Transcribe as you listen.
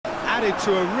added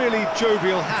to a really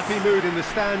jovial, happy mood in the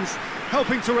stands,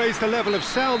 helping to raise the level of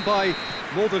sound by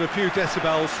more than a few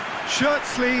decibels. Shirt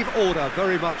sleeve order,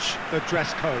 very much the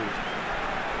dress code.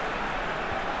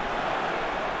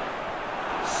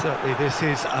 Certainly this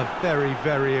is a very,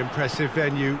 very impressive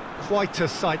venue, quite a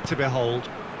sight to behold.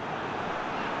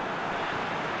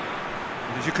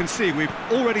 And as you can see, we've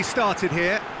already started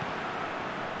here.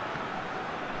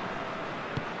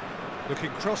 Looking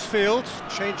cross-field,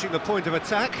 changing the point of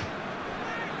attack.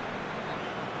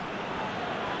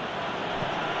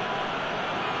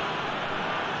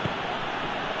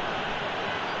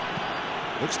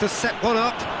 Looks to set one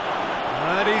up,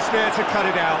 and he's there to cut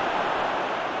it out.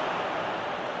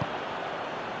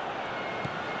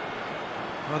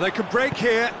 Well, they can break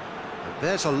here. And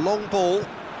there's a long ball,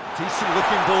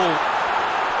 decent-looking ball.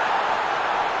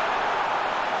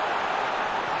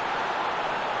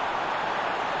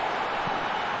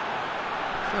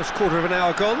 First quarter of an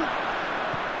hour gone.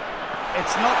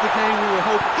 It's not the game we were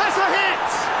hoping. Has a hit!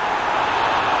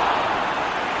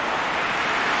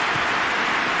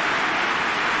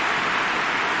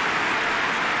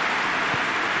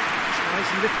 Tries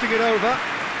lifting it over.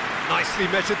 Nicely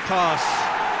measured pass.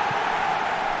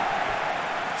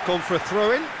 It's gone for a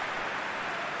throw-in.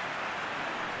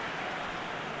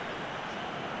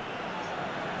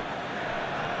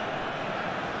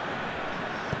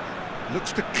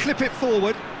 Looks to clip it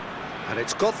forward, and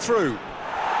it's got through.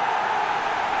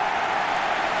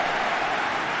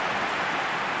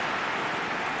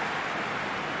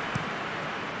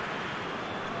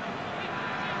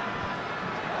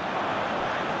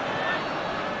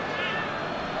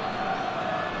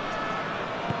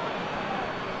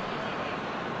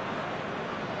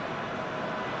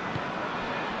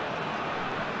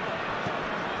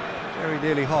 Very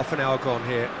nearly half an hour gone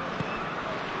here.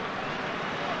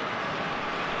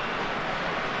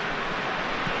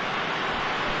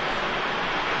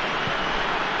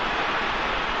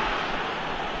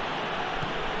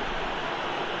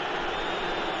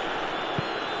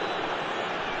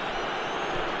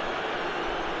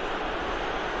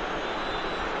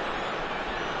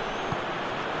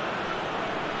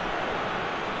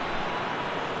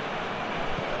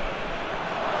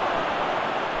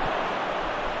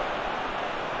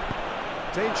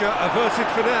 Danger averted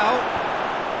for now.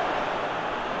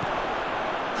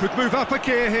 Could move up a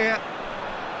gear here.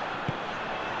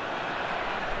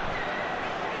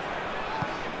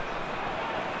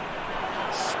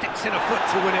 Sticks in a foot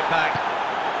to win it back.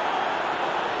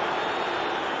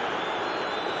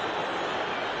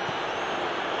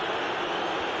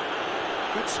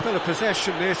 Good spell of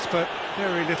possession this, but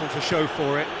very little to show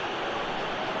for it.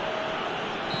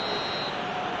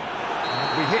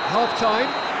 And we hit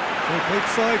half-time. Well, both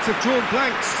sides have drawn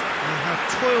blanks and have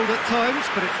toiled at times,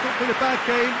 but it's not been a bad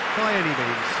game by any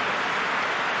means.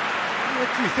 What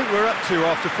do you think we're up to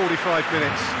after 45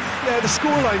 minutes? Yeah, the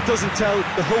scoreline doesn't tell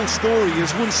the whole story,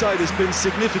 as one side has been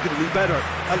significantly better,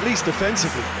 at least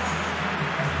defensively.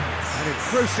 An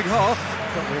engrossing half,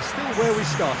 but we're still where we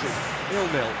started,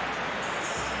 0-0.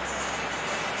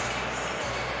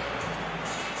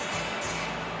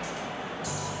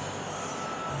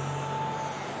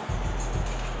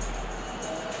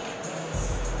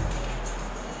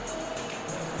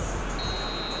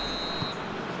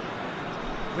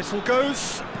 Whistle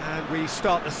goes, and we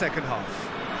start the second half.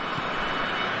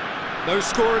 No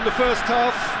score in the first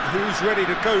half. Who's ready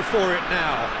to go for it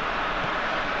now?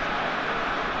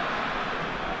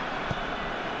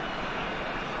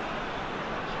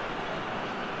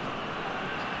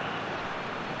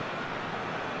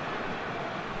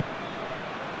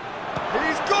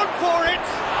 He's gone for it!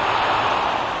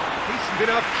 Decent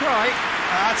enough try.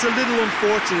 That's a little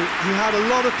unfortunate. He had a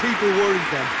lot of people worried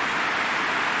then.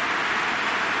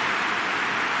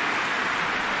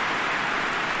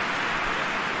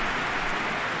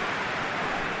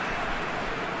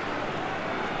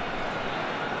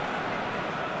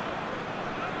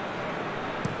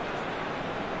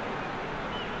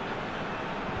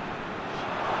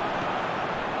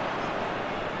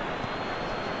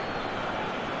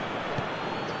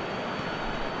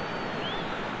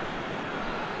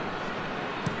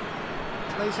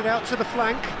 Plays it out to the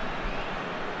flank.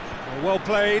 Well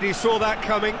played, he saw that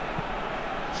coming.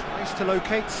 Tries to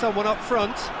locate someone up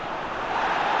front.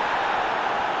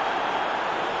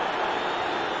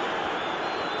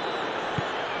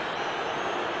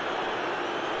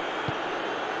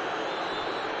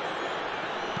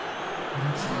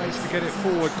 Tries to get it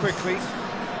forward quickly.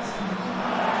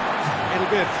 It'll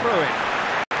be a throw-in.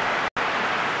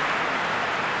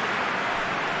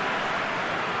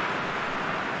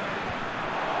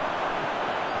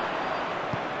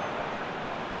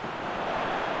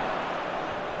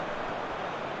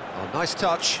 Nice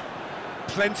touch.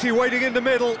 Plenty waiting in the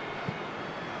middle.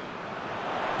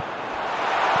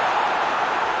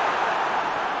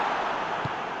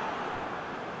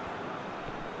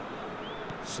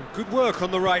 Some good work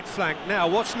on the right flank. Now,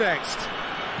 what's next?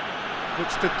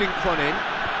 Looks to dink one in.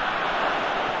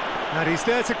 And he's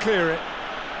there to clear it.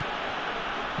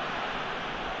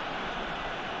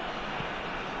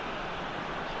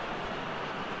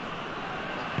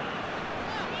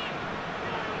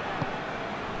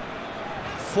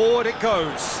 Forward it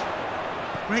goes.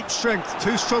 Great strength,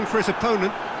 too strong for his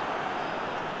opponent.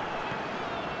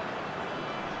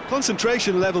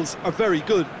 Concentration levels are very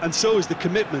good, and so is the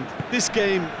commitment. This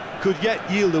game could yet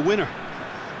yield a winner.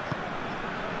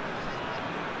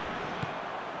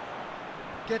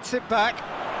 Gets it back.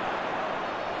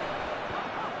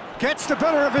 Gets the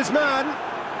better of his man.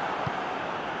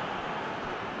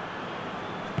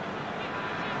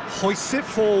 Hoists it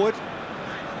forward.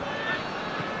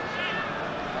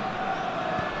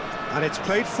 And it's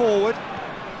played forward.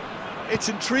 It's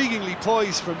intriguingly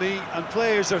poised for me, and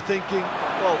players are thinking,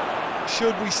 well,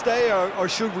 should we stay or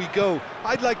should we go?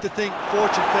 I'd like to think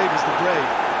fortune favours the brave,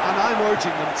 and I'm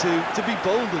urging them to be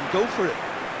bold and go for it.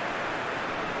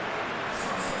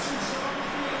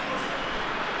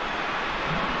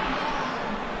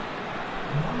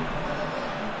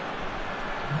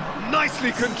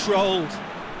 Nicely controlled.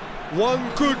 One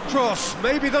good cross,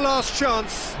 maybe the last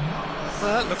chance.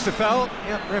 That looks a foul.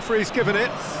 Yep, referee's given it.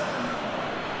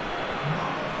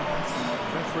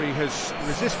 Referee has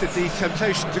resisted the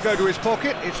temptation to go to his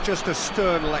pocket. It's just a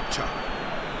stern lecture.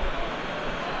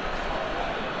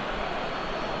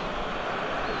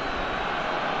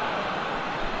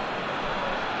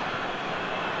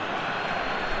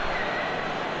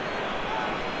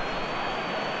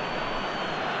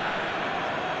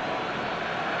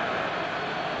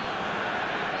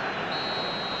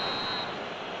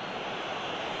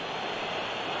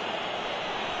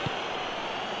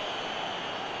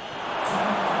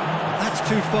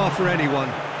 Too far for anyone.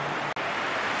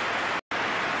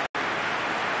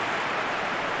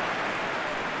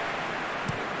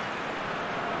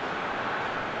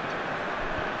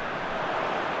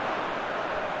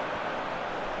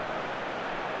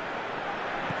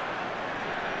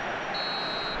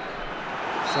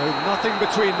 So nothing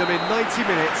between them in 90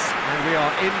 minutes, and we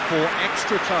are in for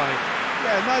extra time.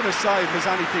 Yeah, neither side has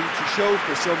anything to show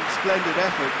for some splendid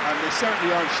effort, and they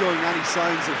certainly aren't showing any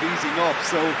signs of easing off,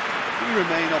 so we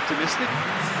remain optimistic.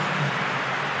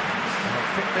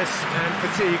 Fitness and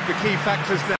fatigue, the key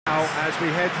factors now as we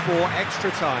head for extra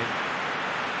time.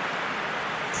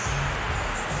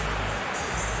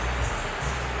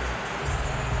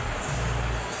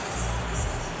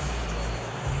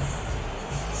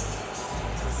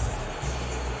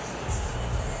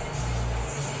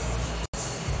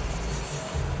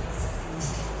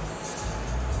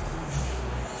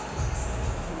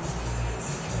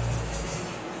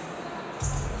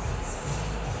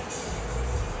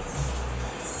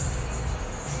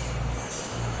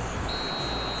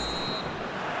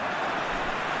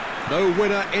 No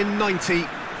winner in 90,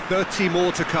 30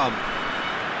 more to come.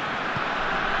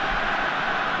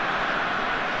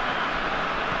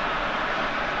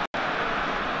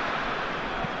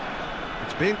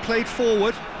 It's being played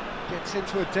forward, gets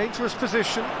into a dangerous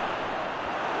position.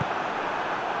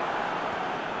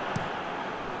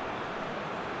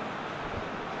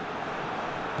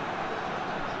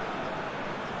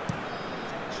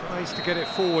 Tries to get it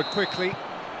forward quickly.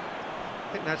 I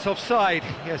think that's offside.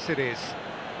 Yes, it is.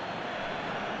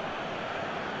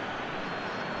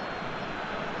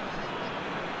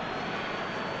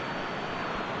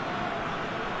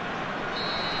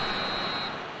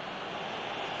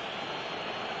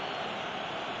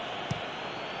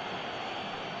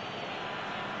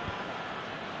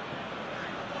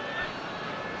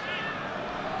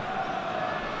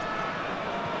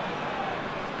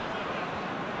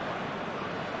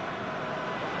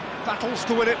 Battles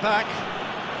to win it back.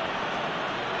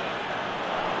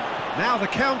 Now the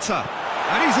counter,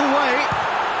 and he's away.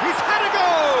 He's had a go!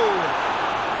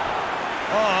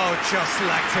 Oh, just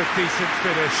lacked a decent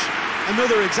finish.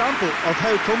 Another example of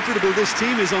how comfortable this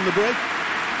team is on the break.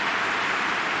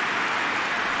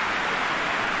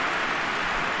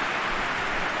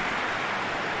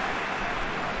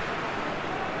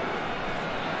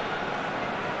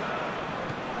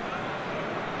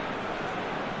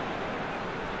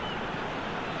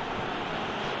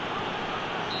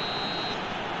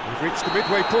 Reached the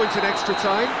midway point in extra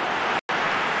time.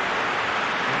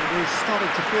 And it is starting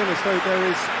to feel as though there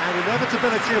is an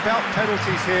inevitability about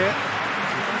penalties here.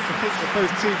 You have to think that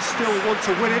both teams still want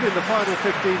to win it in the final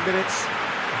 15 minutes.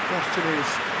 Question is,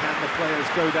 can the players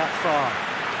go that far?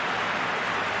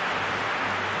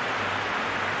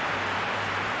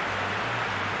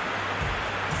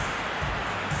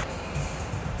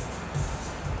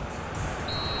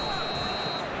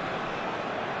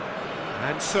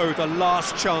 And so the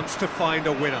last chance to find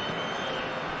a winner.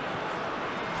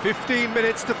 15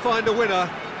 minutes to find a winner,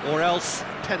 or else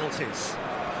penalties.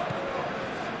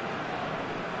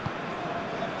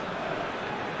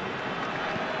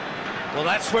 Well,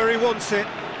 that's where he wants it.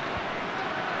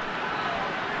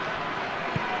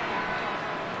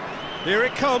 Here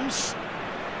it comes.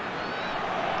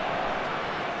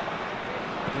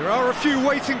 There are a few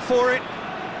waiting for it.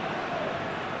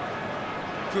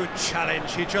 Good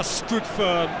challenge, he just stood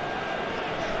firm.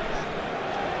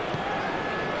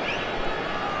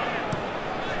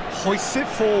 Hoists it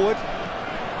forward.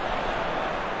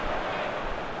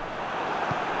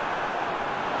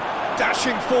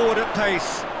 Dashing forward at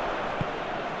pace.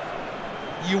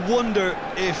 You wonder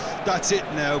if that's it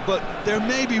now, but there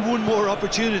may be one more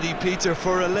opportunity, Peter,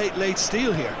 for a late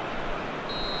steal here.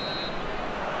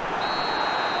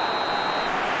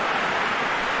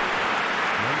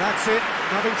 And that's it,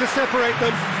 nothing to separate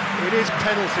them. It is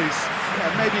penalties.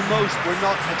 Yeah, maybe most were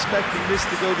not expecting this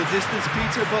to go the distance,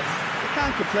 Peter, but you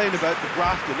can't complain about the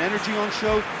graft and energy on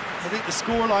show. I think the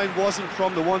scoreline wasn't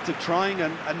from the want of trying,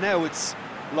 and now it's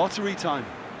lottery time.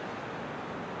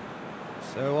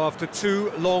 So after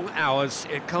 2 long hours,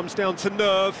 it comes down to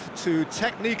nerve, to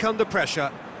technique under pressure,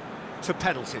 to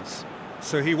penalties.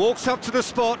 So he walks up to the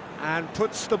spot and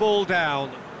puts the ball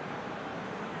down.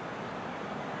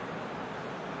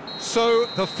 So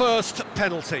the first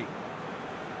penalty.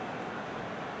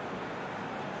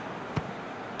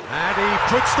 And he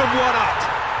puts them one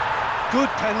up. Good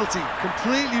penalty,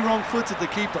 completely wrong-footed the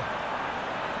keeper.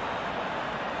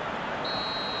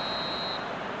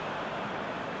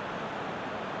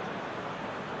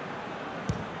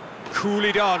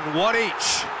 Coolly done, one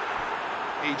each.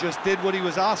 He just did what he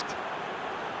was asked.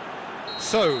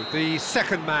 So, the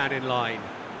second man in line.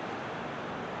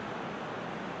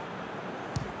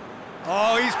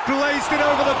 Oh, he's blazed it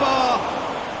over the bar.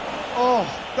 Oh,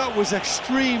 that was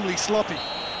extremely sloppy.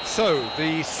 So,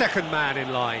 the second man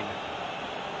in line.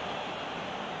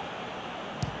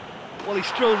 Well, he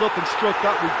strolled up and struck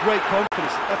that with great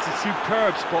confidence. That's a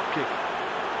superb spot kick.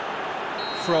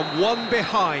 From one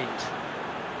behind.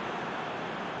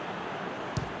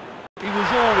 He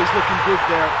was always looking good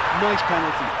there. Nice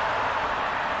penalty.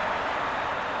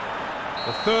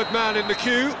 The third man in the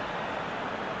queue.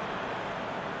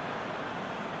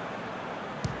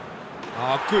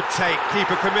 Oh, good take.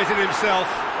 Keeper committed himself.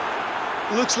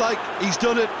 Looks like he's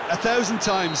done it 1,000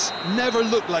 times. Never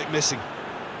looked like missing.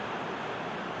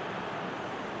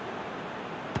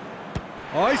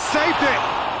 Oh, he saved it.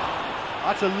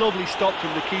 That's a lovely stop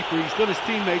from the keeper. He's done his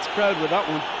teammates proud with that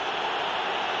one.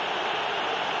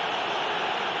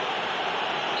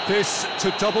 This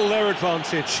to double their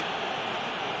advantage.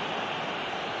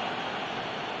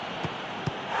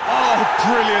 Oh,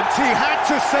 brilliant. He had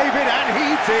to save it, and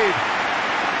he did.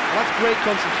 Well, that's great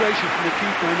concentration from the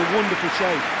keeper and a wonderful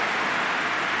save.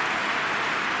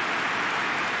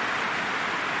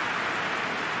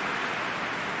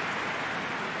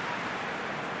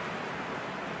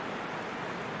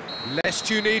 Lest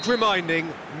you need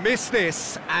reminding, miss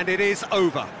this, and it is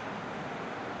over.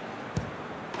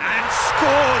 And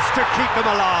scores to keep them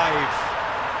alive.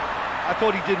 I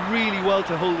thought he did really well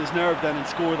to hold his nerve then and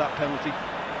score that penalty.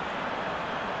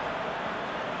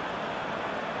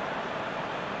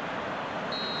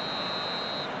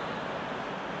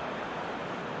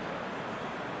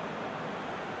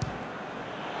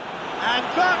 And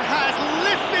that has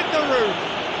lifted the roof.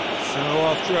 So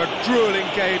after a drooling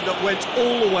game that went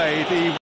all the way, the